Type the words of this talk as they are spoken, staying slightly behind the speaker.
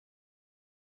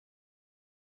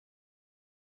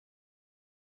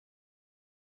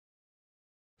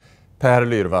Per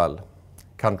Lyrvall,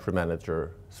 Country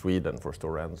Manager, Sweden for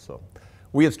Stora Enso.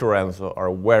 We at Stora Enso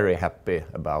are very happy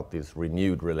about this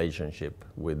renewed relationship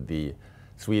with the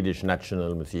Swedish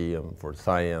National Museum for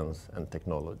Science and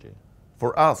Technology.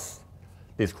 For us,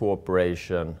 this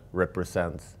cooperation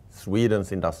represents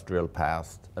Sweden's industrial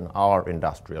past and our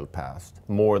industrial past,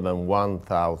 more than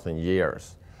 1,000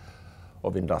 years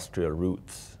of industrial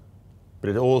roots. But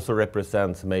it also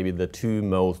represents maybe the two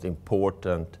most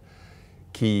important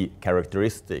key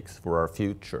characteristics for our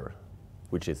future,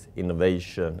 which is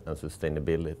innovation and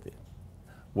sustainability.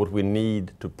 What we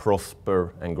need to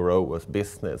prosper and grow as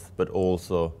business, but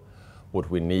also what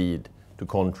we need to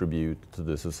contribute to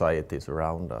the societies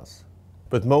around us.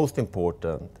 But most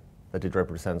important, that it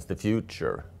represents the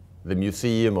future, the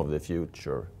museum of the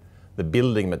future, the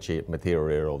building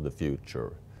material of the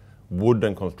future,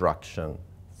 wooden construction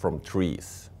from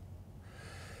trees,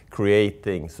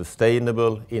 creating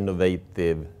sustainable,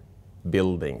 innovative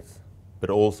buildings, but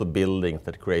also buildings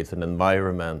that creates an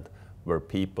environment where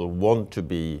people want to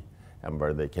be and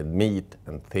where they can meet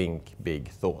and think big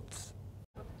thoughts.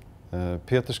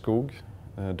 Peter Skog,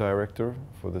 Director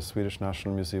for the Swedish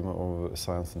National Museum of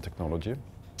Science and Technology.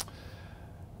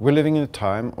 We're living in a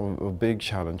time of big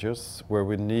challenges where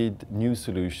we need new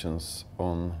solutions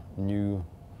on new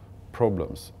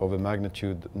problems of a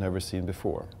magnitude never seen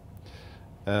before.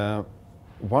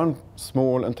 One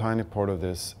small and tiny part of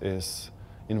this is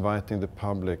inviting the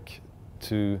public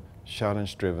to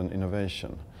challenge-driven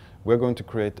innovation. We're going to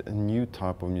create a new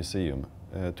type of museum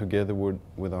together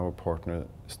with our partner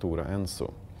Stora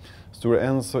Enso. Stora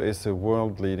Enso is a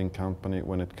world-leading company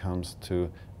when it comes to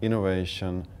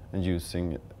innovation and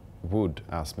using wood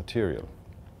as material.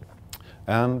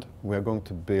 And we're going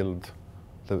to build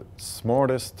the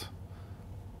smartest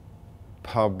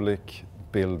public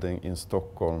building in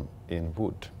Stockholm in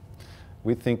wood.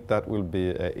 We think that will be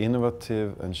an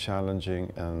innovative and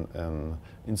challenging and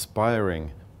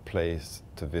inspiring place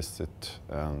to visit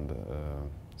and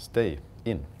stay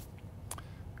in.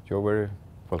 You're very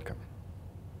welcome.